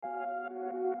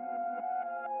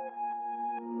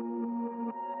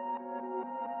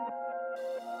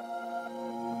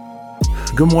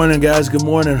Good morning, guys. Good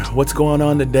morning. What's going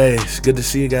on today? It's good to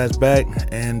see you guys back.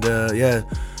 And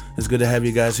it's good to have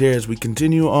you guys here as we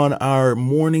continue on our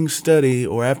morning study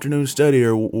or afternoon study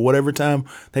or whatever time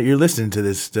that you're listening to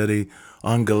this study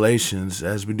on Galatians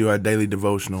as we do our daily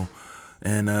devotional.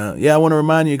 And I want to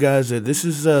remind you guys that this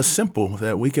is simple,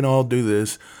 that we can all do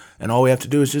this. And all we have to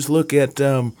do is just look at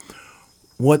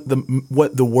what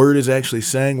the word is actually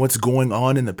saying, what's going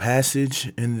on in the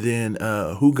passage, and then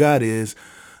who God is.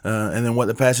 And then what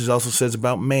the passage also says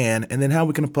about man, and then how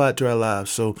we can apply it to our lives.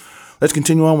 So let's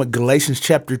continue on with Galatians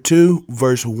chapter 2,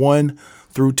 verse 1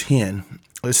 through 10.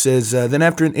 It says, Then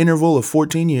after an interval of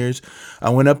 14 years, I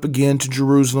went up again to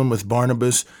Jerusalem with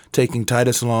Barnabas, taking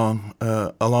Titus along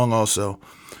also.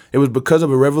 It was because of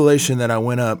a revelation that I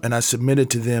went up, and I submitted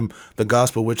to them the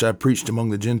gospel which I preached among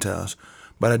the Gentiles.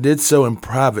 But I did so in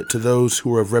private to those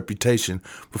who were of reputation,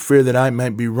 for fear that I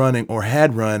might be running or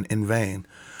had run in vain.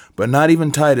 But not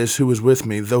even Titus, who was with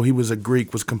me, though he was a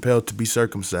Greek, was compelled to be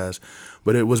circumcised.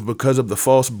 But it was because of the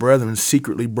false brethren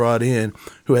secretly brought in,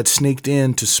 who had sneaked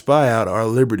in to spy out our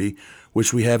liberty,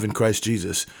 which we have in Christ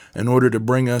Jesus, in order to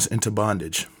bring us into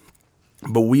bondage.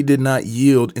 But we did not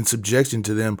yield in subjection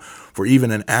to them for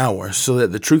even an hour, so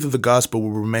that the truth of the gospel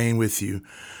will remain with you.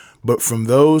 But from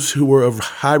those who were of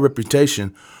high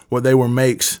reputation, what they were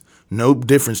makes no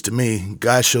difference to me.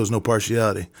 God shows no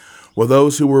partiality. Well,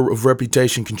 those who were of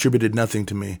reputation contributed nothing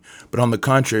to me. But on the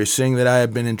contrary, seeing that I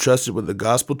had been entrusted with the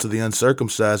gospel to the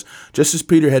uncircumcised, just as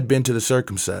Peter had been to the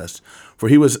circumcised. For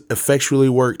he was effectually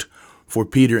worked for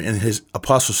Peter in his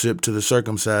apostleship to the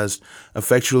circumcised,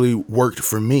 effectually worked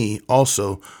for me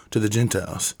also to the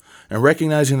Gentiles. And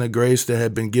recognizing the grace that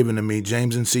had been given to me,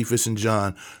 James and Cephas and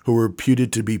John, who were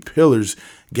reputed to be pillars,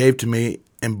 gave to me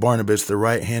and Barnabas the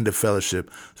right hand of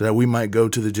fellowship, so that we might go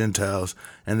to the Gentiles,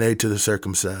 and they to the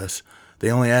circumcised.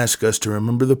 They only ask us to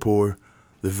remember the poor,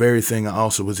 the very thing I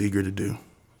also was eager to do.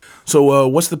 So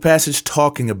what's the passage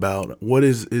talking about? What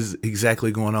is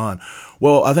exactly going on?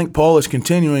 Well, I think Paul is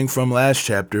continuing from last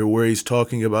chapter where he's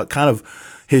talking about kind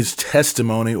of his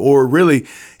testimony, or really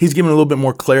he's giving a little bit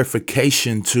more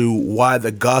clarification to why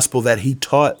the gospel that he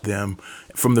taught them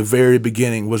from the very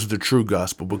beginning was the true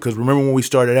gospel. Because remember when we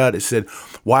started out, it said,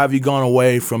 why have you gone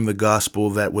away from the gospel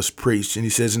that was preached? And he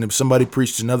says, and if somebody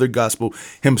preached another gospel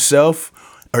himself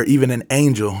or even an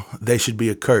angel, they should be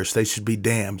accursed. They should be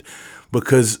damned,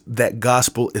 because that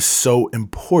gospel is so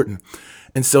important.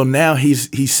 And so now he's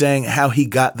saying how he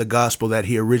got the gospel that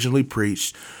he originally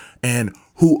preached and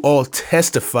who all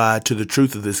testified to the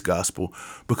truth of this gospel.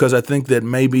 Because I think that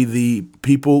maybe the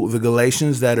people, the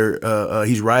Galatians that are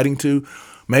he's writing to,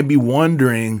 may be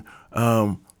wondering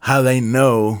how they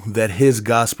know that his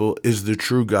gospel is the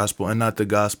true gospel and not the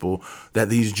gospel that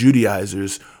these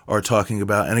Judaizers are talking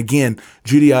about. And again,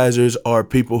 Judaizers are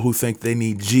people who think they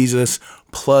need Jesus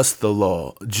plus the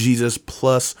law, Jesus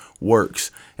plus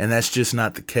works. And that's just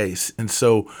not the case. And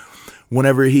so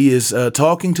whenever he is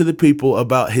talking to the people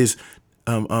about his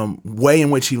way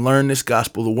in which he learned this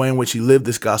gospel, the way in which he lived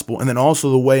this gospel, and then also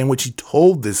the way in which he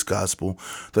told this gospel,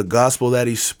 the gospel that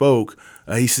he spoke,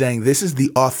 he's saying this is the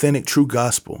authentic, true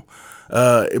gospel.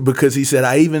 Because he said,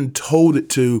 I even told it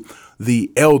to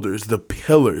the elders, the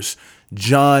pillars,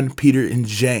 John, Peter, and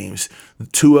James.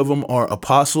 Two of them are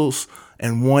apostles,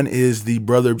 and one is the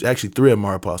brother. Actually, three of them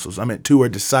are apostles. I meant two are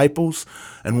disciples,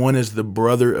 and one is the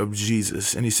brother of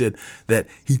Jesus. And he said that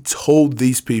he told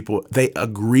these people, they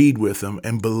agreed with him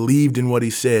and believed in what he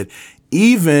said.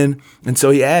 And so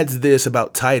he adds this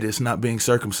about Titus not being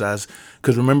circumcised.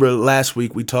 Because remember last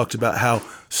week we talked about how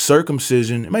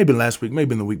circumcision, it may have been last week,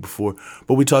 maybe in the week before,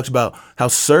 but we talked about how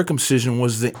circumcision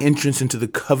was the entrance into the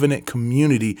covenant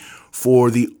community for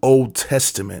the Old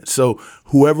Testament. So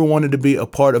whoever wanted to be a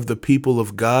part of the people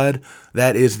of God,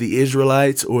 that is the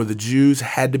Israelites or the Jews,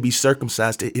 had to be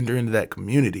circumcised to enter into that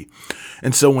community.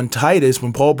 And so when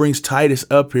Paul brings Titus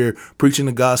up here preaching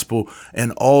the gospel,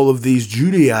 and all of these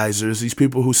Judaizers, these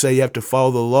people who say you have to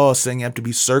follow the law, saying you have to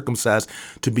be circumcised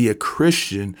to be a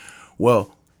Christian,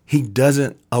 well, he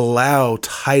doesn't allow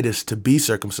Titus to be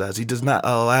circumcised. He does not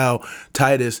allow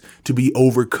Titus to be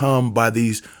overcome by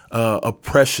these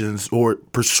oppressions or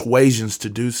persuasions to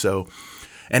do so.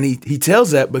 And he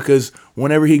tells that because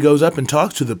whenever he goes up and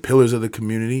talks to the pillars of the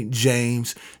community,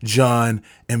 James, John,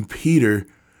 and Peter,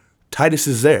 Titus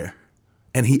is there.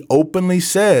 And he openly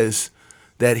says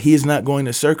that he is not going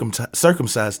to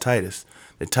circumcise Titus,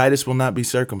 that Titus will not be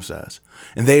circumcised.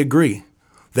 And they agree.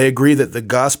 They agree that the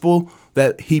gospel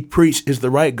that he preached is the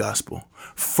right gospel.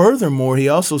 Furthermore, he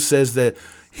also says that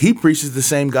he preaches the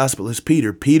same gospel as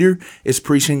Peter. Peter is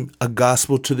preaching a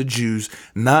gospel to the Jews,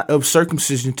 not of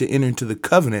circumcision to enter into the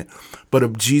covenant, but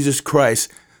of Jesus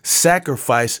Christ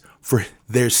sacrifice for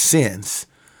their sins,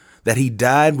 that he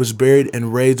died, was buried,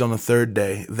 and raised on the third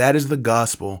day. That is the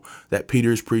gospel that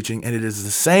Peter is preaching, and it is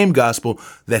the same gospel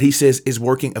that he says is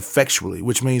working effectually,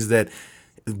 which means that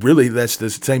really that's the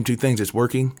same two things. It's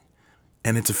working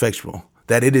and it's effectual,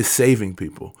 that it is saving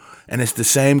people. And it's the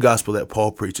same gospel that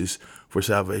Paul preaches for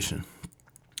salvation.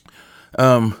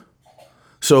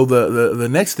 So the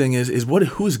next thing is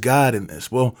who's God in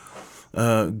this? Well,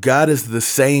 God is the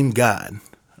same God.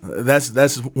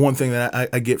 That's one thing that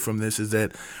I get from this, is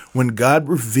that when God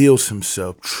reveals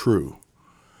himself true,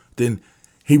 then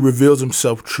he reveals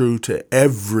himself true to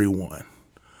everyone.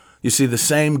 You see, the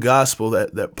same gospel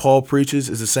that Paul preaches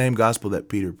is the same gospel that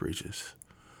Peter preaches.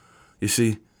 You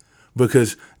see,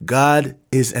 because God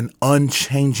is an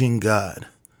unchanging God.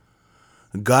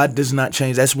 God does not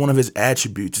change. That's one of his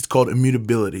attributes. It's called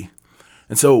immutability.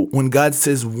 And so when God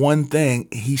says one thing,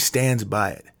 he stands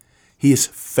by it. He is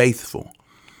faithful.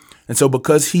 And so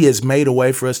because he has made a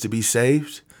way for us to be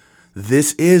saved,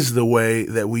 this is the way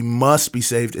that we must be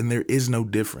saved, and there is no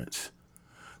difference.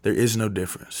 There is no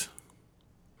difference.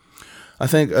 I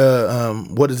think,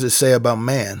 what does it say about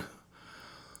man?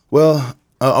 Well,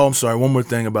 I'm sorry, one more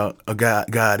thing about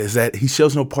God is that he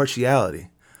shows no partiality.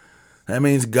 That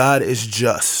means God is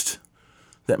just.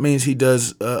 That means he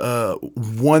does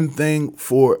one thing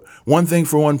for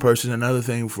one person, another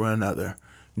thing for another,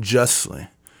 justly.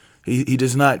 He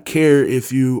does not care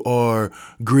if you are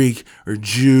Greek or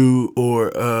Jew or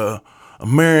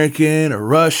American or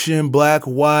Russian, black,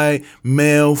 white,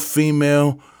 male,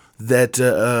 female,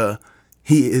 that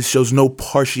he shows no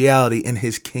partiality in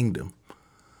his kingdom.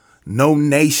 No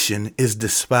nation is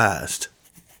despised.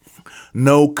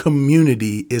 No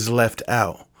community is left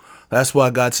out. That's why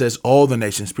God says all the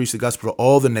nations, preach the gospel to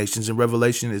all the nations. In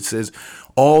Revelation, it says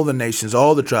all the nations,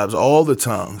 all the tribes, all the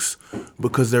tongues,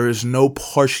 because there is no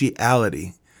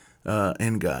partiality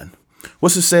in God.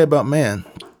 What's it say about man?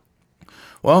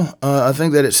 Well, I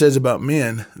think that it says about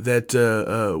men that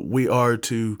we are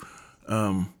to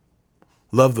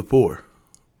love the poor.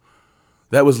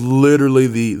 That was literally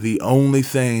the only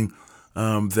thing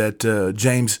that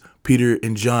James, Peter,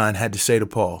 and John had to say to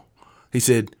Paul. He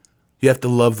said, you have to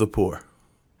love the poor.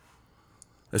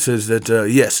 It says that,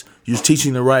 yes, you're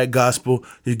teaching the right gospel.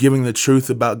 You're giving the truth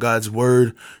about God's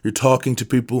word. You're talking to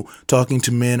people, talking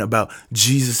to men about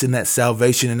Jesus and that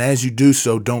salvation. And as you do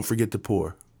so, don't forget the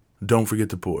poor. Don't forget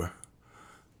the poor.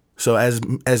 So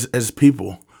as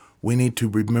people, we need to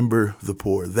remember the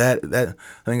poor. That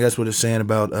I think that's what it's saying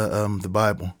about the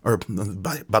Bible, or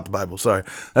about the Bible. Sorry,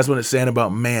 that's what it's saying about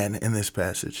man in this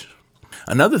passage.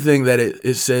 Another thing that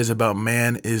it says about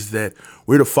man is that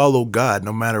we're to follow God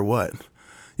no matter what.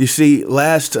 You see,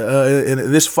 and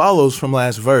this follows from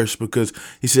last verse, because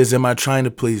he says, am I trying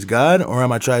to please God or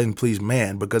am I trying to please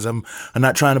man? Because I'm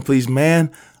not trying to please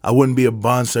man, I wouldn't be a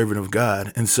bondservant of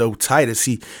God. And so Titus,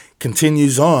 he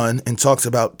continues on and talks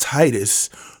about Titus,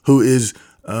 who is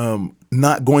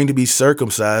not going to be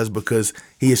circumcised because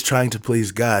he is trying to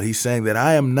please God. He's saying that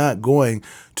I am not going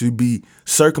to be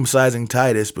circumcising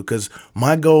Titus because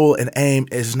my goal and aim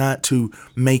is not to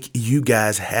make you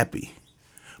guys happy.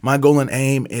 My goal and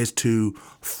aim is to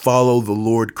follow the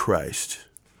Lord Christ.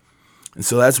 And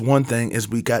so that's one thing, is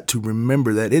we got to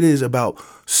remember that it is about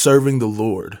serving the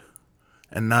Lord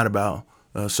and not about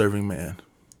serving man.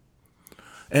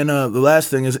 And the last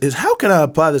thing is how can I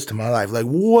apply this to my life? Like,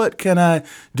 what can I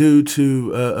do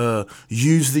to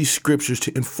use these scriptures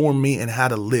to inform me in how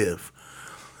to live?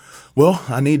 Well,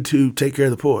 I need to take care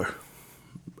of the poor.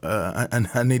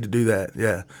 I need to do that.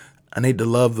 Yeah, I need to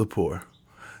love the poor.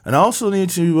 And I also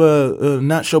need to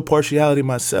not show partiality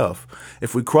myself.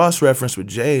 If we cross-reference with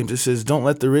James, it says, don't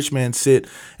let the rich man sit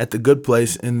at the good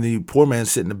place and the poor man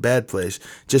sit in the bad place,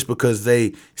 just because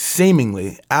they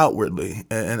seemingly, outwardly,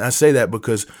 and I say that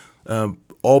because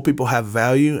all people have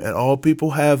value and all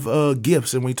people have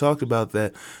gifts. And we talked about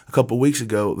that a couple of weeks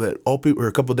ago, that all people, or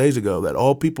a couple of days ago, that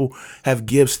all people have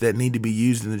gifts that need to be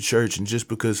used in the church. And just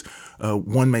because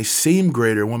one may seem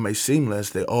greater, one may seem less,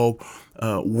 they all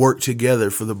work together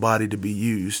for the body to be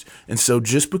used. And so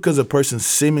just because a person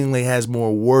seemingly has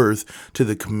more worth to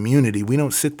the community, we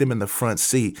don't sit them in the front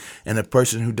seat and a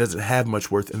person who doesn't have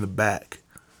much worth in the back.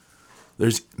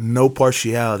 There's no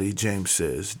partiality, James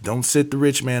says. Don't sit the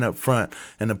rich man up front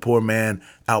and the poor man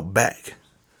out back.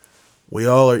 We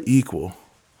all are equal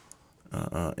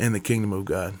in the kingdom of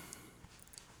God.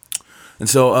 And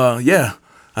so,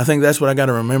 I think that's what I got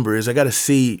to remember, is I got to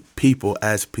see people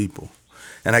as people.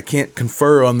 And I can't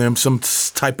confer on them some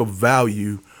type of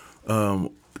value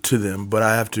to them, but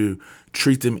I have to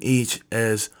treat them each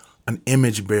as an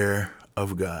image bearer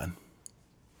of God.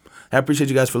 I appreciate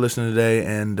you guys for listening today.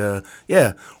 And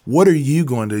yeah, what are you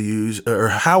going to use, or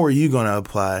how are you going to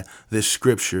apply this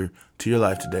scripture to your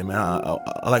life today, man?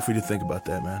 I like for you to think about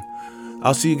that, man.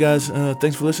 I'll see you guys.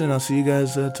 Thanks for listening. I'll see you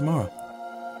guys tomorrow.